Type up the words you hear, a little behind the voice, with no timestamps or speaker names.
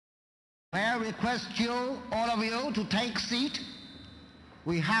May I request you, all of you, to take seat.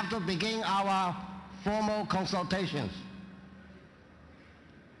 We have to begin our formal consultations.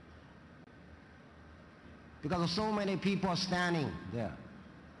 Because so many people are standing there.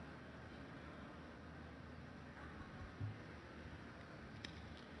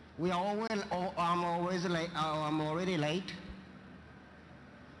 I'm already late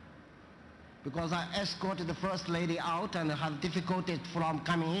because I escorted the First Lady out and have difficulty from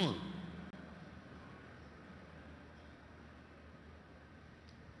coming in.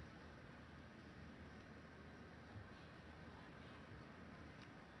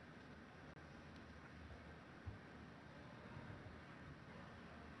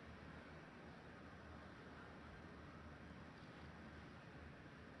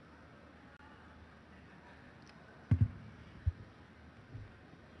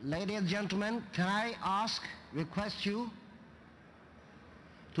 Ladies and gentlemen, can I request you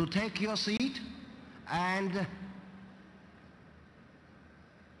to take your seat and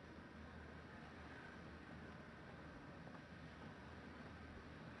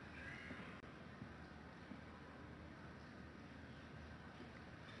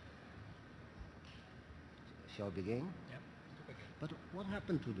shall we begin? Yeah, begin. But what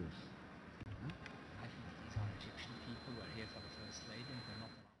happened to this? I think these are Egyptian people who are here for the First Lady and they're not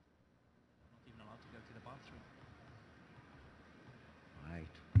even allowed to go to the bathroom.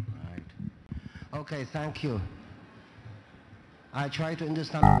 Right. Okay, thank you. I try to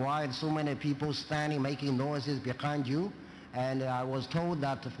understand why so many people standing making noises behind you, and I was told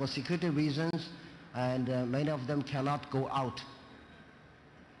that for security reasons, and many of them cannot go out.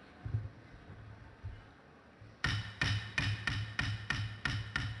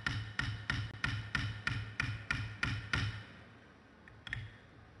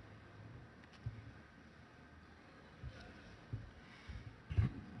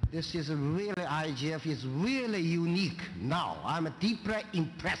 This is really, IGF is really unique now. I'm deeply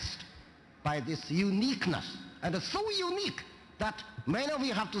impressed by this uniqueness. And it's so unique that many of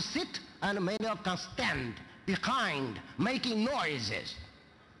you have to sit and many of you can stand behind making noises.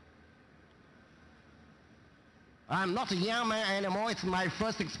 I'm not a young man anymore. It's my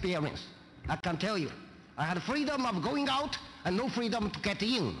first experience. I can tell you. I had freedom of going out and no freedom to get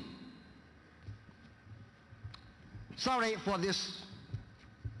in. Sorry for this.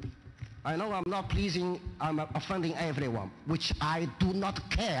 I know I'm not pleasing, I'm offending everyone, which I do not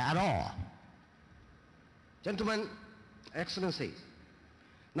care at all. Gentlemen, Excellencies,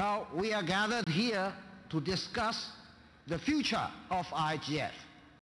 now we are gathered here to discuss the future of IGF.